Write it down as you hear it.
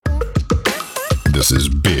This is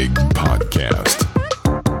Big Podcast.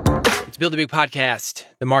 It's Build a Big Podcast,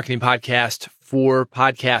 the marketing podcast for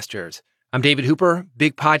podcasters. I'm David Hooper.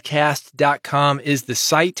 BigPodcast.com is the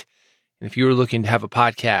site. And if you're looking to have a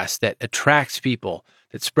podcast that attracts people,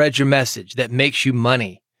 that spreads your message, that makes you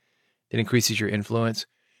money, that increases your influence,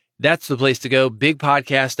 that's the place to go,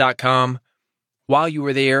 BigPodcast.com. While you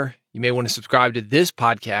are there, you may want to subscribe to this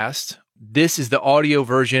podcast. This is the audio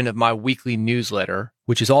version of my weekly newsletter,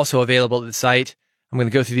 which is also available at the site. I'm going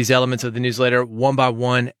to go through these elements of the newsletter one by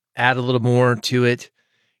one, add a little more to it,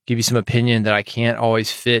 give you some opinion that I can't always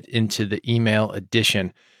fit into the email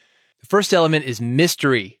edition. The first element is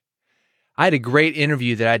mystery. I had a great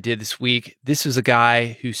interview that I did this week. This was a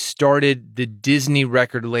guy who started the Disney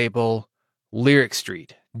record label Lyric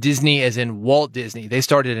Street. Disney as in Walt Disney. They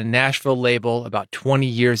started a Nashville label about 20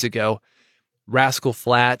 years ago. Rascal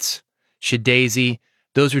Flatts, Shadazy,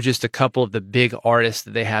 those were just a couple of the big artists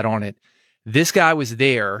that they had on it. This guy was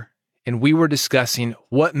there, and we were discussing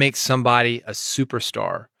what makes somebody a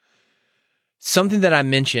superstar. Something that I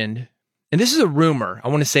mentioned, and this is a rumor, I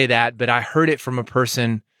want to say that, but I heard it from a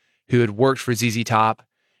person who had worked for ZZ Top,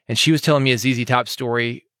 and she was telling me a ZZ Top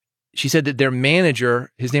story. She said that their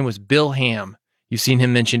manager, his name was Bill Ham. You've seen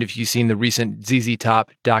him mentioned if you've seen the recent ZZ Top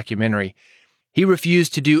documentary. He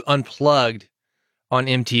refused to do Unplugged on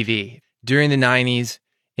MTV. During the 90s,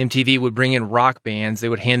 MTV would bring in rock bands. They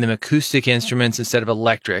would hand them acoustic instruments instead of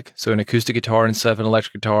electric. So an acoustic guitar instead of an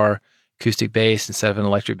electric guitar, acoustic bass instead of an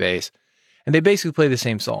electric bass. And they basically play the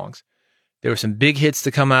same songs. There were some big hits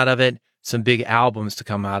to come out of it, some big albums to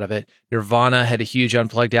come out of it. Nirvana had a huge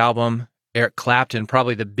Unplugged album. Eric Clapton,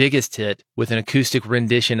 probably the biggest hit, with an acoustic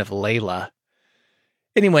rendition of Layla.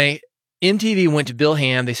 Anyway, MTV went to Bill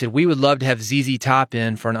Ham. They said, we would love to have ZZ Top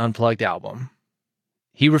in for an Unplugged album.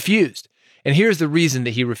 He refused. And here's the reason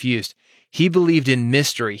that he refused. He believed in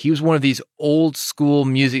mystery. He was one of these old school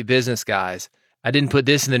music business guys. I didn't put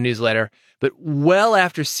this in the newsletter, but well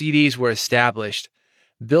after CDs were established,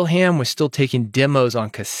 Bill Ham was still taking demos on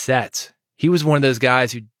cassettes. He was one of those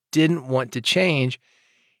guys who didn't want to change.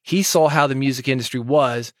 He saw how the music industry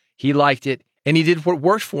was. He liked it, and he did what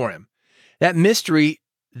worked for him. That mystery,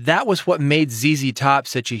 that was what made ZZ Top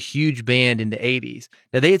such a huge band in the 80s.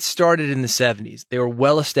 Now, they had started in the 70s. They were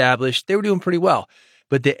well established. They were doing pretty well.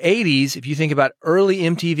 But the 80s, if you think about early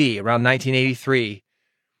MTV, around 1983,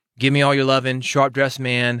 Give Me All Your Lovin', Sharp Dressed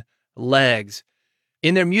Man, Legs.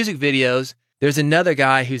 In their music videos, there's another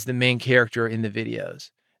guy who's the main character in the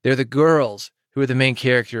videos. They're the girls who are the main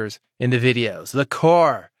characters in the videos. The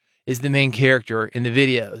car is the main character in the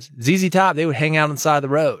videos. ZZ Top, they would hang out on the side of the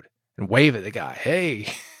road and wave at the guy.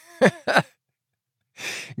 Hey,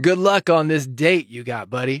 good luck on this date you got,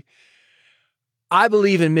 buddy. I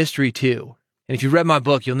believe in mystery too. And if you read my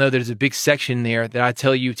book, you'll know there's a big section there that I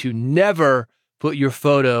tell you to never put your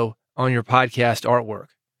photo on your podcast artwork.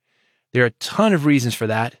 There are a ton of reasons for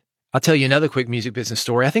that. I'll tell you another quick music business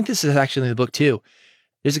story. I think this is actually in the book too.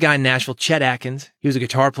 There's a guy in Nashville, Chet Atkins. He was a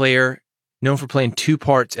guitar player known for playing two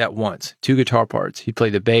parts at once, two guitar parts. He'd play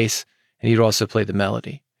the bass and he'd also play the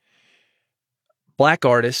melody. Black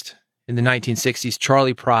artist in the 1960s,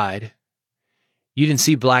 Charlie Pride. You didn't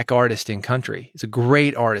see black artist in country. He's a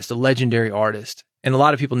great artist, a legendary artist. And a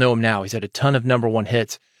lot of people know him now. He's had a ton of number one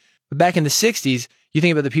hits. But back in the 60s, you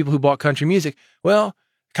think about the people who bought country music, well,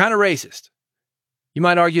 kind of racist. You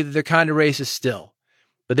might argue that they're kind of racist still,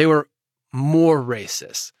 but they were more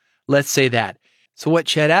racist. Let's say that. So what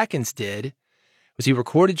Chet Atkins did was he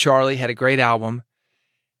recorded Charlie, had a great album,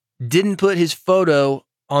 didn't put his photo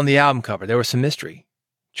on the album cover. There was some mystery.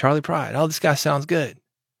 Charlie Pride. Oh, this guy sounds good.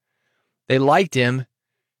 They liked him. A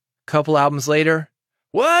couple albums later,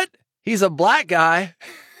 what? He's a black guy.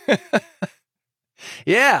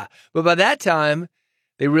 Yeah. But by that time,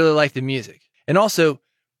 they really liked the music. And also,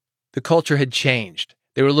 the culture had changed.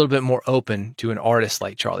 They were a little bit more open to an artist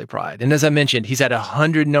like Charlie Pride. And as I mentioned, he's had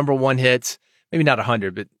 100 number one hits, maybe not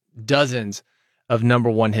 100, but dozens of number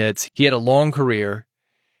one hits. He had a long career,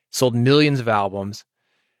 sold millions of albums.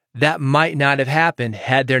 That might not have happened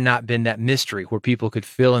had there not been that mystery where people could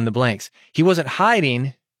fill in the blanks. He wasn't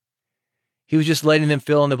hiding. He was just letting them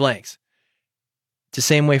fill in the blanks. It's the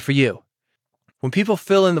same way for you. When people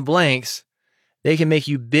fill in the blanks, they can make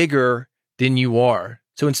you bigger than you are.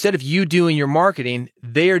 So instead of you doing your marketing,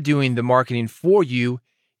 they're doing the marketing for you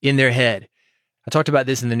in their head. I talked about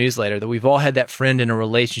this in the newsletter, that we've all had that friend in a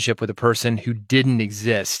relationship with a person who didn't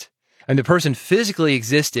exist. And the person physically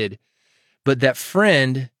existed, but that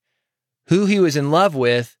friend who he was in love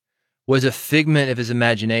with was a figment of his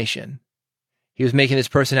imagination. He was making this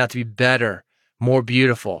person out to be better, more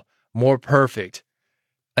beautiful, more perfect,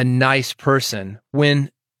 a nice person,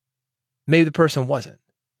 when Maybe the person wasn't.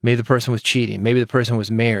 Maybe the person was cheating. Maybe the person was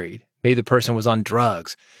married. Maybe the person was on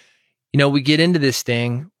drugs. We get into this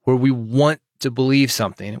thing where we want to believe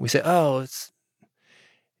something. We say, oh,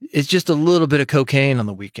 it's just a little bit of cocaine on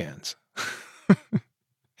the weekends.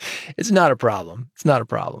 It's not a problem. It's not a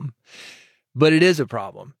problem. But it is a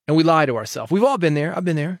problem. And we lie to ourselves. We've all been there. I've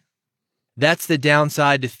been there. That's the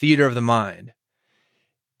downside to theater of the mind.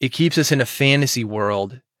 It keeps us in a fantasy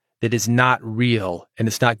world that is not real and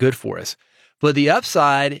it's not good for us. But the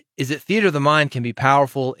upside is that theater of the mind can be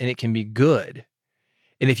powerful and it can be good.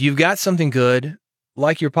 And if you've got something good,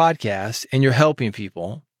 like your podcast, and you're helping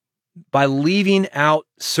people, by leaving out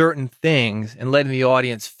certain things and letting the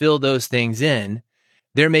audience fill those things in,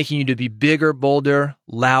 they're making you to be bigger, bolder,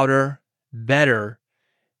 louder, better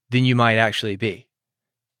than you might actually be.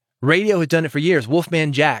 Radio has done it for years.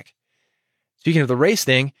 Wolfman Jack. Speaking of the race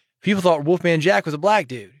thing, people thought Wolfman Jack was a black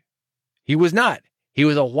dude. He was not. He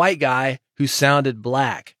was a white guy who sounded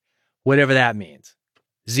black, whatever that means.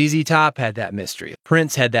 ZZ Top had that mystery.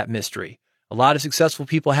 Prince had that mystery. A lot of successful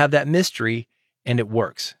people have that mystery, and it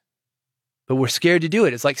works. But we're scared to do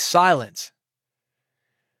it. It's like silence.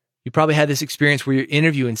 You probably had this experience where you're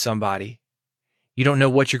interviewing somebody. You don't know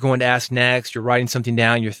what you're going to ask next. You're writing something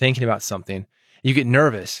down. You're thinking about something. You get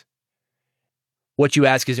nervous. What you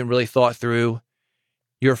ask isn't really thought through.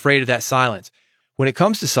 You're afraid of that silence. When it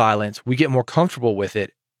comes to silence, we get more comfortable with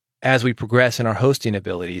it as we progress in our hosting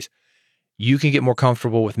abilities. You can get more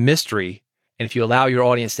comfortable with mystery. And if you allow your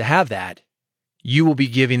audience to have that, you will be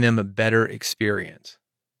giving them a better experience.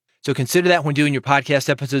 So consider that when doing your podcast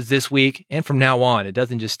episodes this week and from now on. It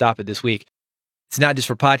doesn't just stop at this week. It's not just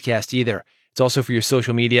for podcasts either. It's also for your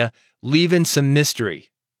social media. Leave in some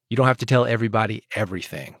mystery. You don't have to tell everybody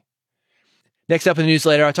everything. Next up in the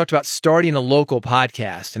newsletter, I talked about starting a local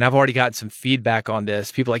podcast, and I've already gotten some feedback on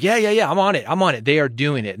this. People are like, yeah, I'm on it. They are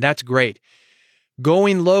doing it, and that's great.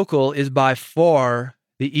 Going local is by far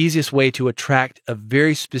the easiest way to attract a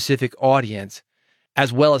very specific audience,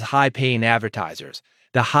 as well as high-paying advertisers.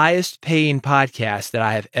 The highest-paying podcast that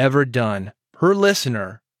I have ever done per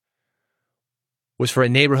listener was for a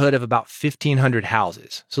neighborhood of about 1,500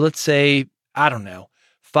 houses. So let's say,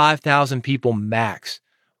 5,000 people max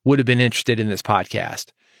would have been interested in this podcast.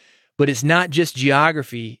 But it's not just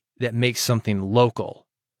geography that makes something local.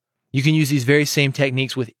 You can use these very same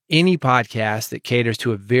techniques with any podcast that caters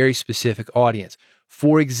to a very specific audience.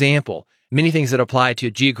 For example, many things that apply to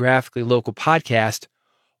a geographically local podcast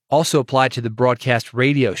also apply to the broadcast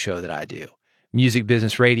radio show that I do, Music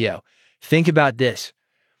Business Radio. Think about this.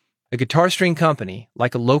 A guitar string company,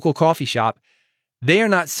 like a local coffee shop, they are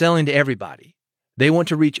not selling to everybody. They want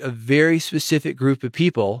to reach a very specific group of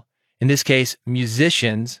people, in this case,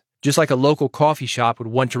 musicians, just like a local coffee shop would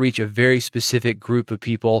want to reach a very specific group of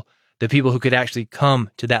people, the people who could actually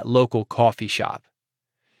come to that local coffee shop.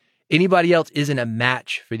 Anybody else isn't a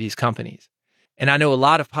match for these companies. And I know a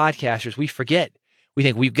lot of podcasters, we forget. We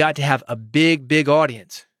think we've got to have a big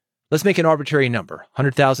audience. Let's make an arbitrary number,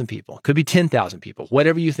 100,000 people. Could be 10,000 people.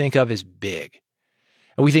 Whatever you think of as big.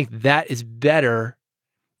 And we think that is better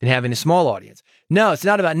than having a small audience. No, it's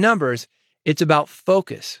not about numbers. It's about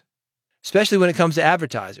focus, especially when it comes to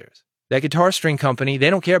advertisers. That guitar string company, they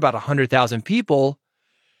don't care about 100,000 people.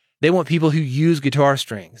 They want people who use guitar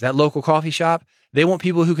strings. That local coffee shop, they want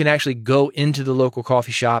people who can actually go into the local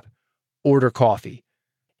coffee shop, order coffee.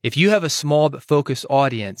 If you have a small but focused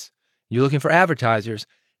audience, you're looking for advertisers,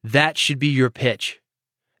 that should be your pitch.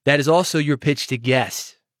 That is also your pitch to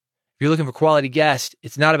guests. If you're looking for quality guests,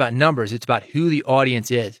 it's not about numbers. It's about who the audience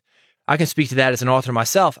is. I can speak to that as an author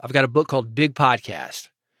myself. I've got a book called Big Podcast.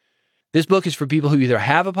 This book is for people who either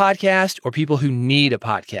have a podcast or people who need a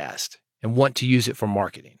podcast and want to use it for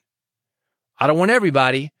marketing. I don't want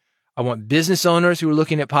everybody. I want business owners who are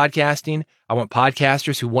looking at podcasting. I want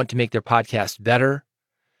podcasters who want to make their podcast better.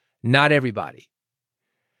 Not everybody.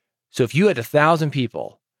 So if you had 1,000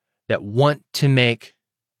 people that want to make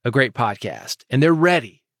a great podcast and they're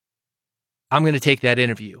ready, I'm going to take that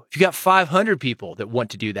interview. If you got 500 people that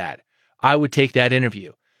want to do that, I would take that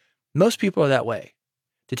interview. Most people are that way.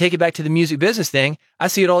 To take it back to the music business thing, I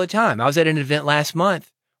see it all the time. I was at an event last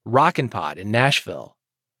month, Rockin' Pod in Nashville.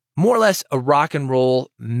 More or less a rock and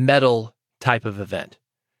roll metal type of event.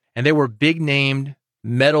 And there were big named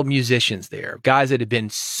metal musicians there, guys that had been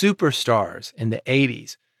superstars in the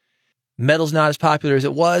 80s. Metal's not as popular as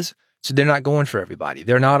it was, so they're not going for everybody.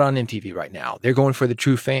 They're not on MTV right now. They're going for the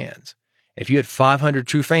true fans. If you had 500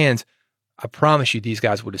 true fans, I promise you these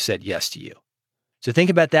guys would have said yes to you. So think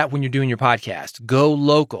about that when you're doing your podcast. Go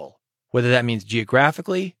local, whether that means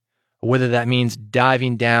geographically or whether that means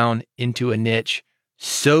diving down into a niche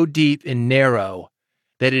so deep and narrow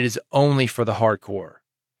that it is only for the hardcore.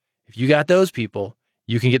 If you got those people,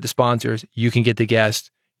 you can get the sponsors, you can get the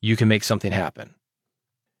guests, you can make something happen.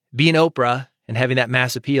 Being Oprah and having that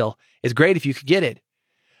mass appeal is great if you could get it.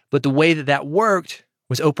 But the way that worked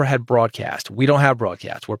was Oprah had broadcast. We don't have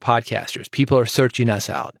broadcast. We're podcasters. People are searching us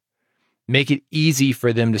out. Make it easy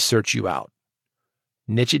for them to search you out.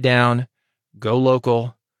 Niche it down. Go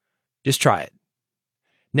local. Just try it.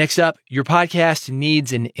 Next up, your podcast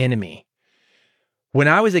needs an enemy. When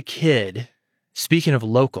I was a kid, speaking of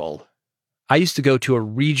local, I used to go to a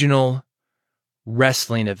regional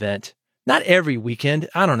wrestling event. Not every weekend.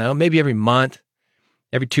 I don't know. Maybe every month,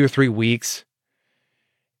 every 2 or 3 weeks.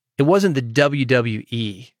 It wasn't the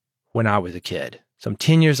WWE when I was a kid. So I'm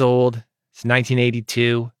 10 years old. It's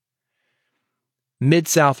 1982.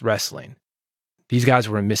 Mid-South Wrestling. These guys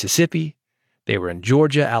were in Mississippi. They were in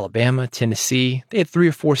Georgia, Alabama, Tennessee. They had 3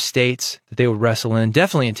 or 4 states that they would wrestle in.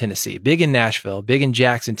 Definitely in Tennessee. Big in Nashville. Big in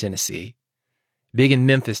Jackson, Tennessee. Big in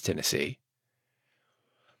Memphis, Tennessee.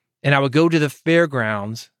 And I would go to the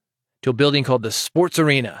fairgrounds to a building called the Sports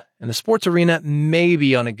Arena. And the Sports Arena,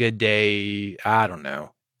 maybe on a good day, I don't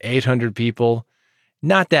know, 800 people.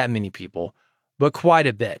 Not that many people, but quite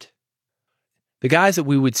a bit. The guys that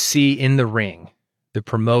we would see in the ring, the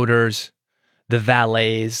promoters, the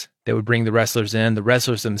valets that would bring the wrestlers in, the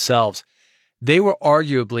wrestlers themselves, they were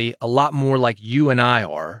arguably a lot more like you and I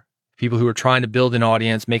are, people who are trying to build an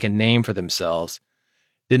audience, make a name for themselves,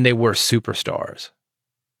 than they were superstars.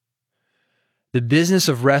 The business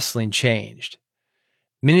of wrestling changed.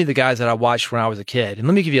 Many of the guys that I watched when I was a kid, and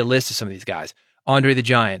let me give you a list of some of these guys: Andre the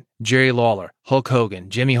Giant, Jerry Lawler, Hulk Hogan,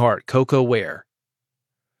 Jimmy Hart, Koko Ware.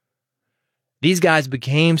 These guys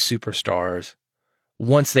became superstars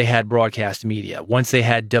once they had broadcast media, once they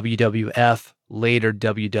had WWF, later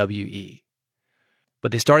WWE.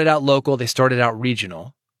 But they started out local, they started out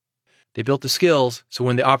regional. They built the skills, so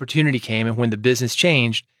when the opportunity came and when the business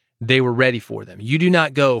changed, they were ready for them. You do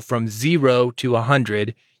not go from 0 to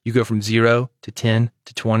 100. You go from 0 to 10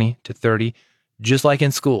 to 20 to 30, just like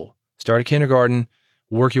in school. Start at kindergarten,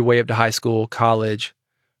 work your way up to high school, college,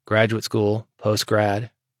 graduate school,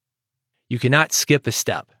 post-grad. You cannot skip a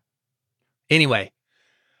step. Anyway,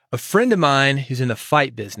 a friend of mine who's in the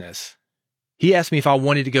fight business, he asked me if I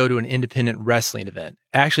wanted to go to an independent wrestling event,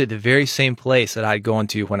 actually at the very same place that I'd gone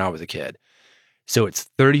to when I was a kid. So it's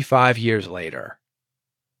 35 years later.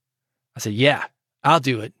 I said, yeah, I'll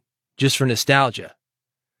do it, just for nostalgia.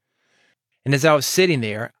 And as I was sitting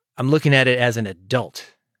there, I'm looking at it as an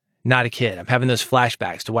adult, not a kid. I'm having those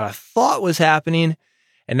flashbacks to what I thought was happening,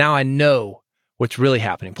 and now I know what's really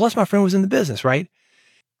happening. Plus, my friend was in the business, right?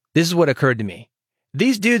 This is what occurred to me.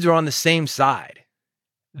 These dudes are on the same side.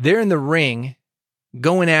 They're in the ring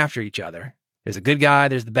going after each other. There's a good guy,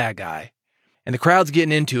 there's the bad guy. And the crowd's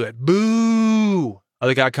getting into it. Boo!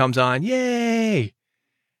 Other guy comes on, yay!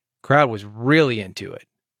 Crowd was really into it.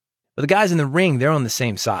 But the guys in the ring, they're on the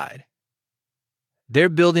same side. They're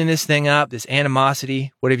building this thing up, this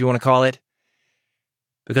animosity, whatever you want to call it,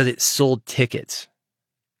 because it sold tickets.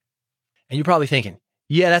 And you're probably thinking,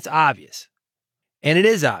 yeah, that's obvious. And it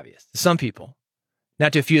is obvious to some people,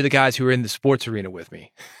 not to a few of the guys who were in the sports arena with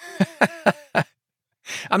me.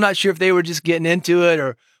 I'm not sure if they were just getting into it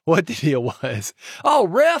or what the deal was. Oh,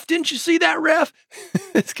 ref, didn't you see that, ref?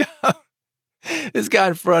 This guy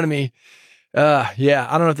in front of me. Yeah,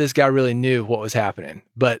 I don't know if this guy really knew what was happening,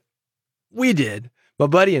 but we did. My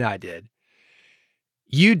buddy and I did.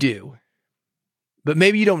 You do. But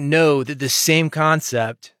maybe you don't know that the same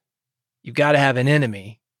concept, you've got to have an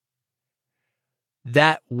enemy,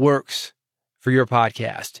 that works for your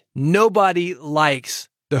podcast. Nobody likes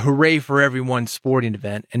the Hooray for Everyone sporting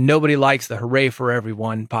event, and nobody likes the Hooray for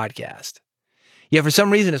Everyone podcast. Yet for some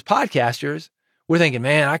reason, as podcasters, we're thinking,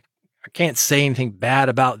 man, I can't say anything bad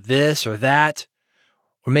about this or that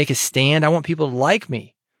or make a stand. I want people to like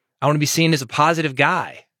me. I want to be seen as a positive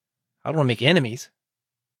guy. I don't want to make enemies.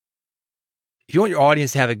 If you want your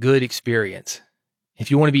audience to have a good experience,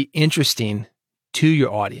 if you want to be interesting to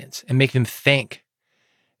your audience and make them think,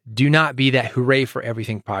 do not be that Hooray for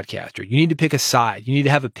Everything podcaster. You need to pick a side. You need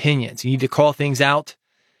to have opinions. You need to call things out,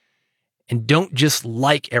 and don't just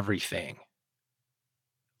like everything.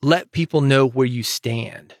 Let people know where you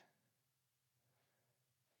stand.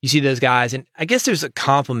 You see those guys, and I guess there's a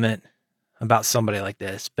compliment about somebody like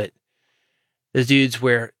this, but those dudes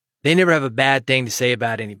where they never have a bad thing to say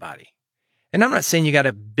about anybody. And I'm not saying you got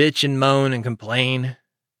to bitch and moan and complain,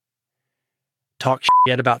 talk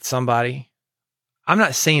shit about somebody. I'm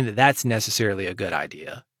not saying that that's necessarily a good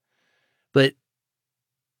idea, but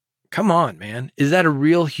come on, man. Is that a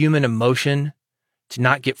real human emotion to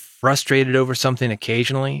not get frustrated over something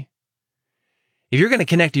occasionally? If you're going to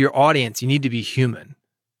connect to your audience, you need to be human.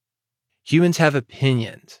 Humans have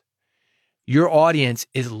opinions. Your audience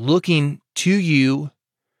is looking to you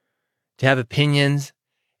to have opinions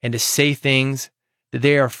and to say things that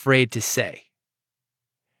they are afraid to say.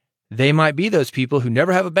 They might be those people who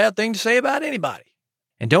never have a bad thing to say about anybody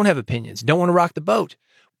and don't have opinions, don't want to rock the boat.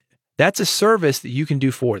 That's a service that you can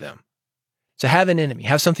do for them. So have an enemy,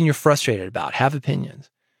 have something you're frustrated about, have opinions.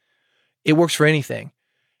 It works for anything.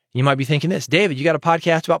 You might be thinking this, David, you got a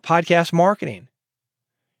podcast about podcast marketing.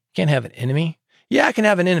 You can't have an enemy. Yeah, I can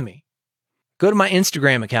have an enemy. Go to my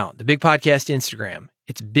Instagram account, the Big Podcast Instagram.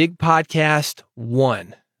 It's Big Podcast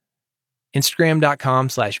 1.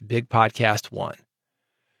 Instagram.com/Big Podcast 1.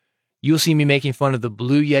 You'll see me making fun of the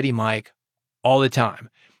Blue Yeti mic all the time.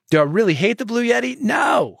 Do I really hate the Blue Yeti?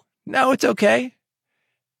 No, it's okay.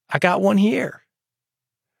 I got one here.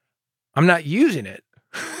 I'm not using it,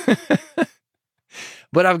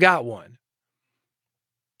 but I've got one.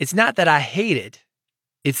 It's not that I hate it.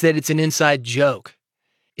 It's that it's an inside joke.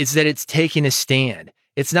 It's that it's taking a stand.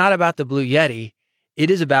 It's not about the Blue Yeti. It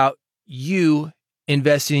is about you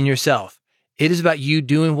investing in yourself. It is about you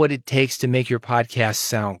doing what it takes to make your podcast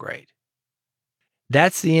sound great.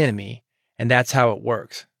 That's the enemy, and that's how it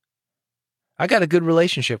works. I got a good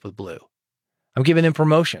relationship with Blue. I'm giving them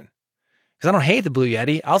promotion because I don't hate the Blue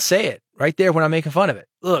Yeti. I'll say it right there when I'm making fun of it.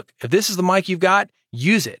 Look, if this is the mic you've got,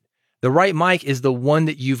 use it. The right mic is the one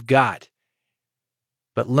that you've got.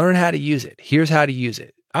 But learn how to use it. Here's how to use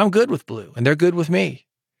it. I'm good with Blue, and they're good with me.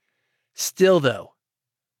 Still, though,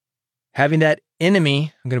 having that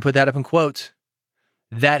enemy, I'm going to put that up in quotes,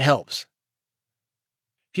 that helps.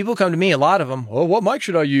 People come to me, a lot of them, oh, what mic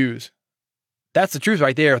should I use? That's the truth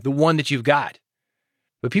right there, the one that you've got.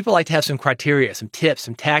 But people like to have some criteria, some tips,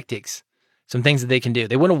 some tactics, some things that they can do.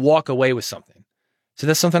 They want to walk away with something. So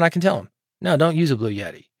that's something I can tell them. No, don't use a Blue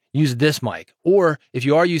Yeti. Use this mic. Or if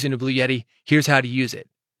you are using a Blue Yeti, here's how to use it.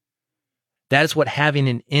 That is what having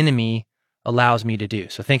an enemy allows me to do.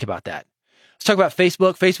 So think about that. Let's talk about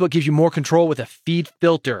Facebook. Facebook gives you more control with a feed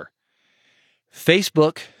filter.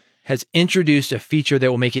 Facebook has introduced a feature that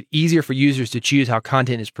will make it easier for users to choose how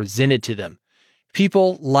content is presented to them.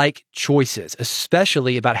 People like choices,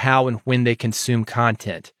 especially about how and when they consume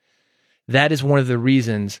content. That is one of the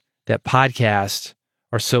reasons that podcasts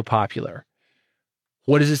are so popular.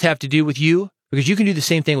 What does this have to do with you? Because you can do the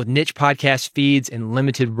same thing with niche podcast feeds and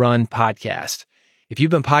limited run podcasts. If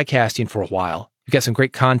you've been podcasting for a while, you've got some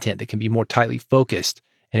great content that can be more tightly focused,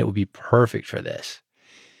 and it would be perfect for this.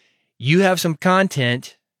 You have some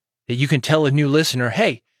content that you can tell a new listener,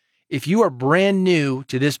 hey, if you are brand new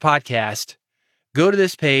to this podcast, go to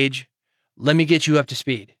this page. Let me get you up to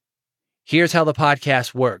speed. Here's how the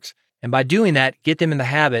podcast works. And by doing that, get them in the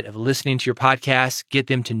habit of listening to your podcast, get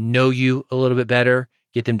them to know you a little bit better,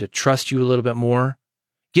 get them to trust you a little bit more.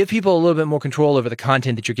 Give people a little bit more control over the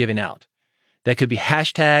content that you're giving out. That could be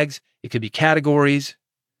hashtags. It could be categories.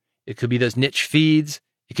 It could be those niche feeds.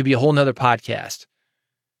 It could be a whole nother podcast.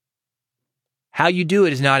 How you do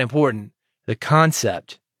it is not important. The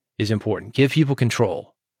concept is important. Give people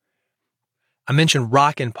control. I mentioned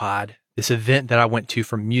Rockin' Pod, this event that I went to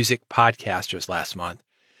for music podcasters last month.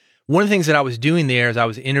 One of the things that I was doing there is I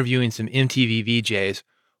was interviewing some MTV VJs,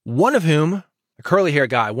 one of whom, a curly hair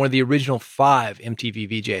guy, one of the original 5 MTV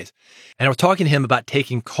VJs. And I was talking to him about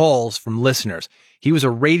taking calls from listeners. He was a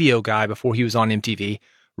radio guy before he was on MTV,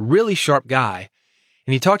 really sharp guy.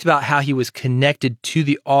 And he talked about how he was connected to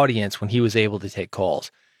the audience when he was able to take calls.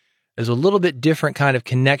 There's a little bit different kind of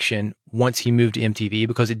connection once he moved to MTV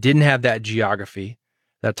because it didn't have that geography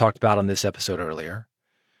that I talked about on this episode earlier.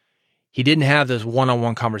 He didn't have those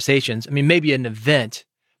one-on-one conversations. I mean, maybe an event,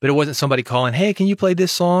 but it wasn't somebody calling, hey, can you play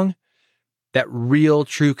this song? That real,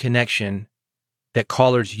 true connection that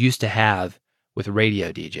callers used to have with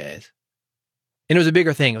radio DJs. And it was a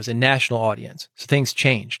bigger thing. It was a national audience. So things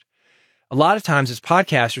changed. A lot of times as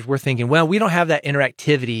podcasters, we're thinking, well, we don't have that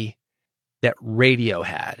interactivity that radio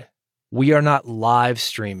had. We are not live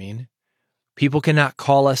streaming. People cannot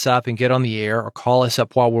call us up and get on the air or call us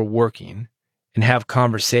up while we're working and have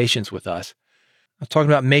conversations with us. I'm talking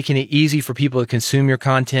about making it easy for people to consume your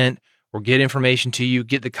content or get information to you,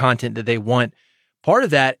 get the content that they want. Part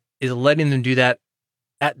of that is letting them do that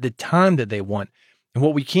at the time that they want. And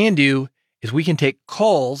what we can do is we can take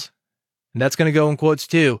calls, and that's going to go in quotes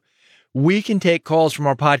too. We can take calls from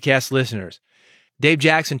our podcast listeners. Dave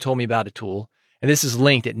Jackson told me about a tool, and this is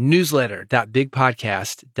linked at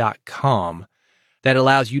newsletter.bigpodcast.com that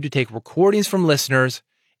allows you to take recordings from listeners.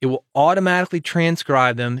 It will automatically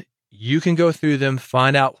transcribe them. You can go through them,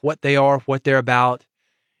 find out what they are, what they're about.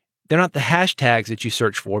 They're not the hashtags that you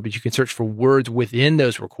search for, but you can search for words within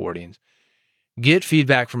those recordings. get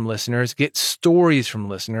feedback from listeners, get stories from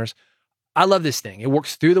listeners. I love this thing. It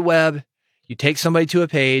works through the web. You take somebody to a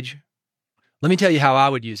page. Let me tell you how I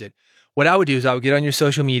would use it. What I would do is I would get on your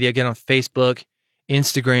social media, get on Facebook,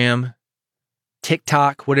 Instagram,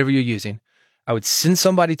 TikTok, whatever you're using. I would send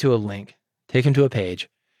somebody to a link, take them to a page.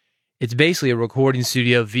 It's basically a recording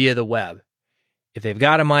studio via the web. If they've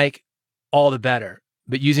got a mic, all the better.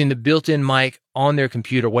 But using the built-in mic on their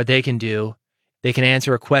computer, what they can do, they can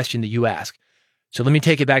answer a question that you ask. So let me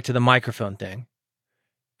take it back to the microphone thing.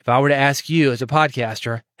 If I were to ask you as a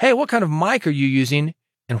podcaster, hey, what kind of mic are you using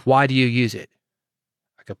and why do you use it?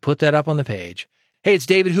 I could put that up on the page. Hey, it's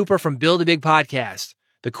David Hooper from Build a Big Podcast.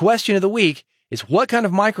 The question of the week is, what kind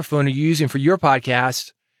of microphone are you using for your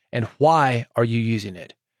podcast and why are you using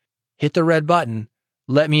it? Hit the red button,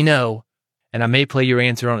 let me know, and I may play your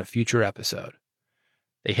answer on a future episode.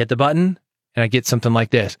 They hit the button and I get something like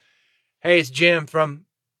this. Hey, it's Jim from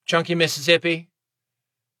Chunky, Mississippi.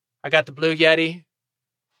 I got the Blue Yeti.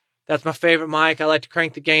 That's my favorite mic. I like to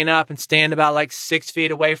crank the gain up and stand about like 6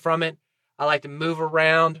 feet away from it. I like to move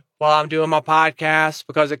around while I'm doing my podcast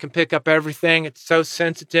because it can pick up everything. It's so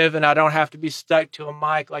sensitive and I don't have to be stuck to a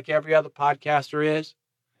mic like every other podcaster is.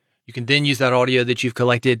 You can then use that audio that you've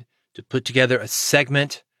collected to put together a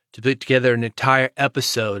segment, to put together an entire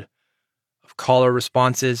episode of caller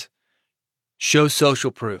responses. Show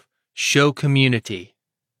social proof, show community,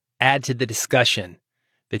 add to the discussion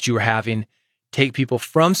that you are having. Take people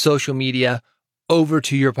from social media over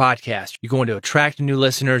to your podcast. You're going to attract new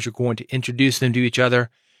listeners. You're going to introduce them to each other.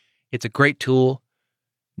 It's a great tool.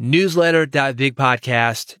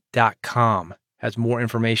 Newsletter.bigpodcast.com has more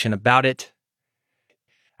information about it.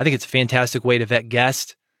 I think it's a fantastic way to vet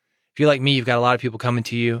guests. If you're like me, you've got a lot of people coming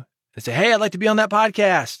to you and say, hey, I'd like to be on that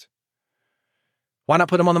podcast. Why not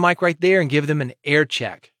put them on the mic right there and give them an air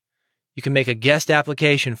check? You can make a guest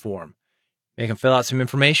application form. Make them fill out some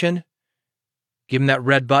information. Give them that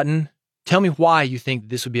red button. Tell me why you think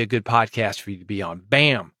this would be a good podcast for you to be on.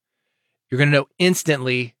 Bam. You're going to know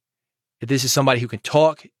instantly if this is somebody who can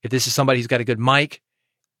talk, if this is somebody who's got a good mic.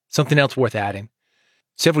 Something else worth adding.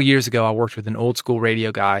 Several years ago, I worked with an old school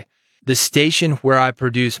radio guy. The station where I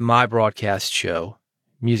produce my broadcast show,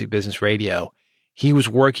 Music Business Radio, he was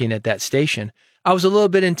working at that station. I was a little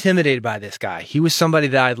bit intimidated by this guy. He was somebody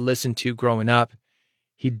that I'd listened to growing up.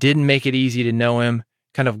 He didn't make it easy to know him.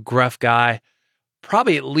 Kind of gruff guy.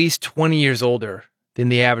 Probably at least 20 years older than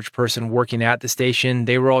the average person working at the station.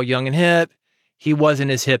 They were all young and hip. He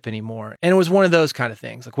wasn't as hip anymore. And it was one of those kind of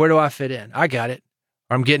things. Like, where do I fit in? I got it.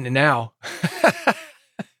 Or I'm getting it now.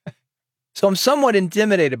 So I'm somewhat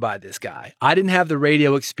intimidated by this guy. I didn't have the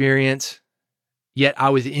radio experience, yet I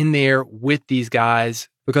was in there with these guys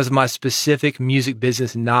because of my specific music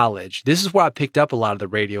business knowledge. This is where I picked up a lot of the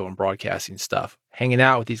radio and broadcasting stuff, hanging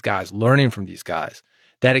out with these guys, learning from these guys,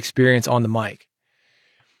 that experience on the mic.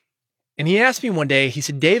 And he asked me one day, he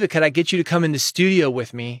said, David, could I get you to come in the studio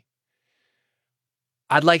with me?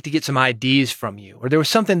 I'd like to get some IDs from you. Or there was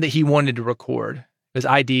something that he wanted to record. It was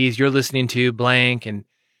IDs, you're listening to blank, and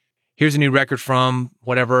here's a new record from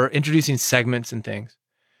whatever, introducing segments and things.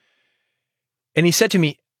 And he said to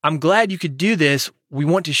me, I'm glad you could do this. We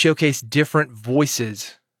want to showcase different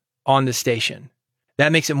voices on the station.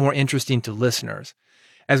 That makes it more interesting to listeners.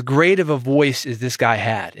 As great of a voice as this guy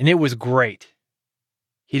had, and it was great.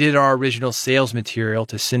 He did our original sales material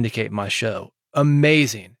to syndicate my show.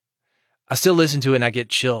 Amazing. I still listen to it and I get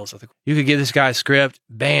chills. I think you could give this guy a script,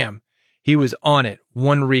 bam. He was on it,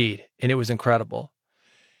 one read, and it was incredible.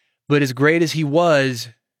 But as great as he was,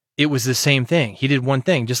 it was the same thing. He did one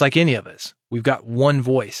thing, just like any of us. We've got one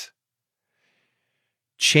voice.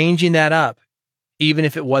 Changing that up, even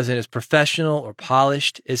if it wasn't as professional or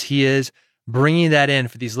polished as he is, bringing that in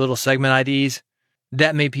for these little segment IDs,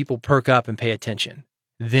 that made people perk up and pay attention.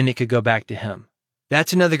 Then it could go back to him.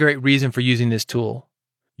 That's another great reason for using this tool.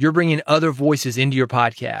 You're bringing other voices into your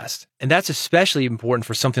podcast. And that's especially important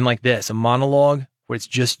for something like this, a monologue where it's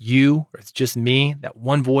just you or it's just me, that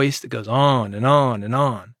one voice that goes on and on and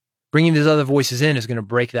on. Bringing these other voices in is going to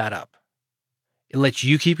break that up. It lets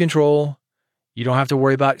you keep control. You don't have to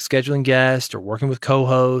worry about scheduling guests or working with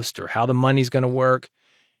co-hosts or how the money's going to work.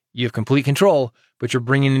 You have complete control, but you're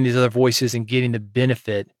bringing in these other voices and getting the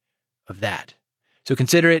benefit of that. So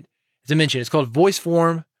consider it. As I mentioned, it's called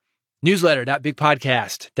VoiceForm.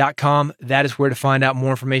 Newsletter.bigpodcast.com. That is where to find out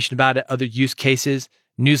more information about it, other use cases.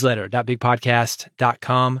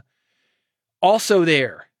 Newsletter.bigpodcast.com. Also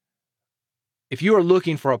there, if you are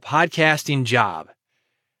looking for a podcasting job,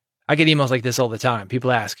 I get emails like this all the time.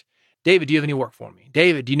 People ask, David, do you have any work for me?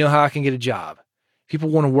 David, do you know how I can get a job? People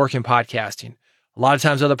want to work in podcasting. A lot of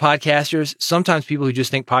times other podcasters, sometimes people who just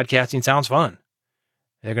think podcasting sounds fun.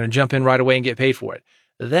 They're going to jump in right away and get paid for it.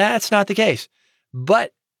 That's not the case.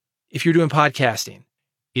 But if you're doing podcasting,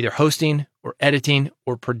 either hosting or editing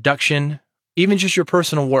or production, even just your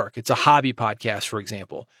personal work, it's a hobby podcast, for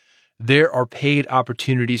example, there are paid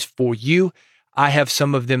opportunities for you. I have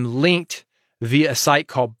some of them linked via a site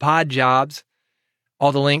called PodJobs.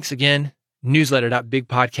 All the links, again,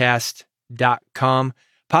 newsletter.bigpodcast.com.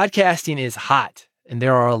 Podcasting is hot, and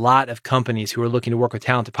there are a lot of companies who are looking to work with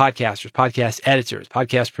talented podcasters, podcast editors,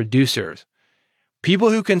 podcast producers, people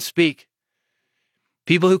who can speak,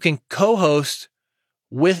 people who can co-host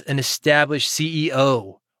with an established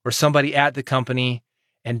CEO or somebody at the company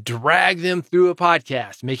and drag them through a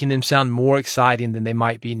podcast, making them sound more exciting than they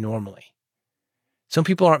might be normally. Some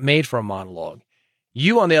people aren't made for a monologue.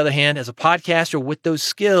 You, on the other hand, as a podcaster with those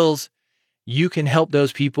skills, you can help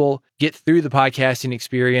those people get through the podcasting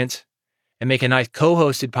experience and make a nice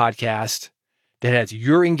co-hosted podcast that has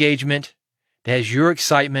your engagement, that has your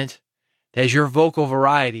excitement, that has your vocal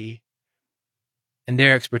variety and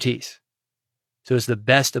their expertise. So it's the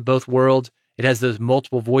best of both worlds. It has those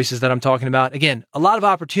multiple voices that I'm talking about. Again, a lot of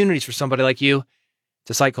opportunities for somebody like you.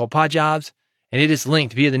 It's a site called PodJobs, and it is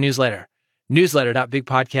linked via the newsletter,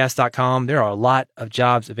 newsletter.bigpodcast.com. There are a lot of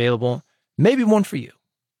jobs available, maybe one for you.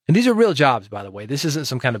 And these are real jobs, by the way. This isn't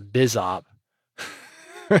some kind of biz op.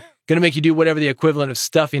 Going to make you do whatever the equivalent of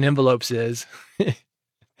stuffing envelopes is.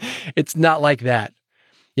 It's not like that.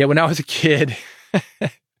 Yeah, when I was a kid,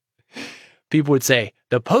 people would say,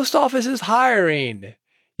 the post office is hiring.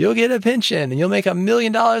 You'll get a pension and you'll make $1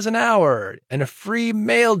 million an hour and a free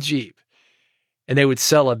mail Jeep. And they would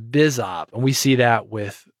sell a biz op. And we see that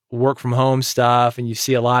with work from home stuff. And you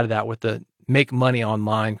see a lot of that with the make money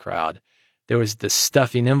online crowd. There was the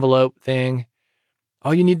stuffing envelope thing.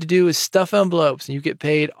 All you need to do is stuff envelopes and you get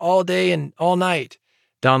paid all day and all night.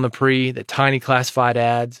 Don Lepre, the tiny classified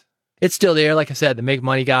ads. It's still there. Like I said, the make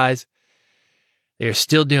money guys, they're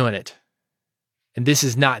still doing it. And this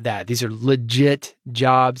is not that. These are legit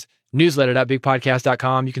jobs.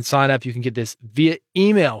 Newsletter.bigpodcast.com. You can sign up. You can get this via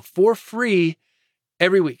email for free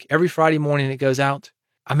every week. Every Friday morning it goes out.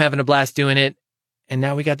 I'm having a blast doing it. And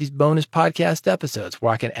now we got these bonus podcast episodes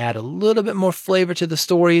where I can add a little bit more flavor to the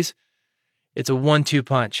stories. It's a 1-2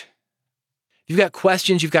 punch. If you've got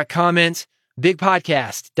questions, you've got comments,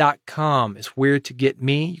 bigpodcast.com is where to get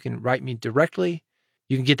me. You can write me directly.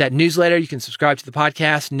 You can get that newsletter. You can subscribe to the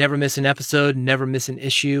podcast. Never miss an episode. Never miss an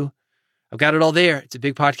issue. I've got it all there. It's at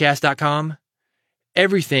bigpodcast.com.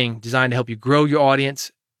 Everything designed to help you grow your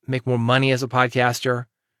audience, make more money as a podcaster,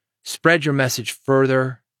 spread your message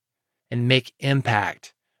further, and make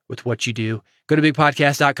impact with what you do. Go to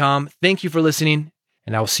bigpodcast.com. Thank you for listening,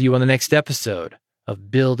 and I will see you on the next episode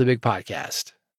of Build a Big Podcast.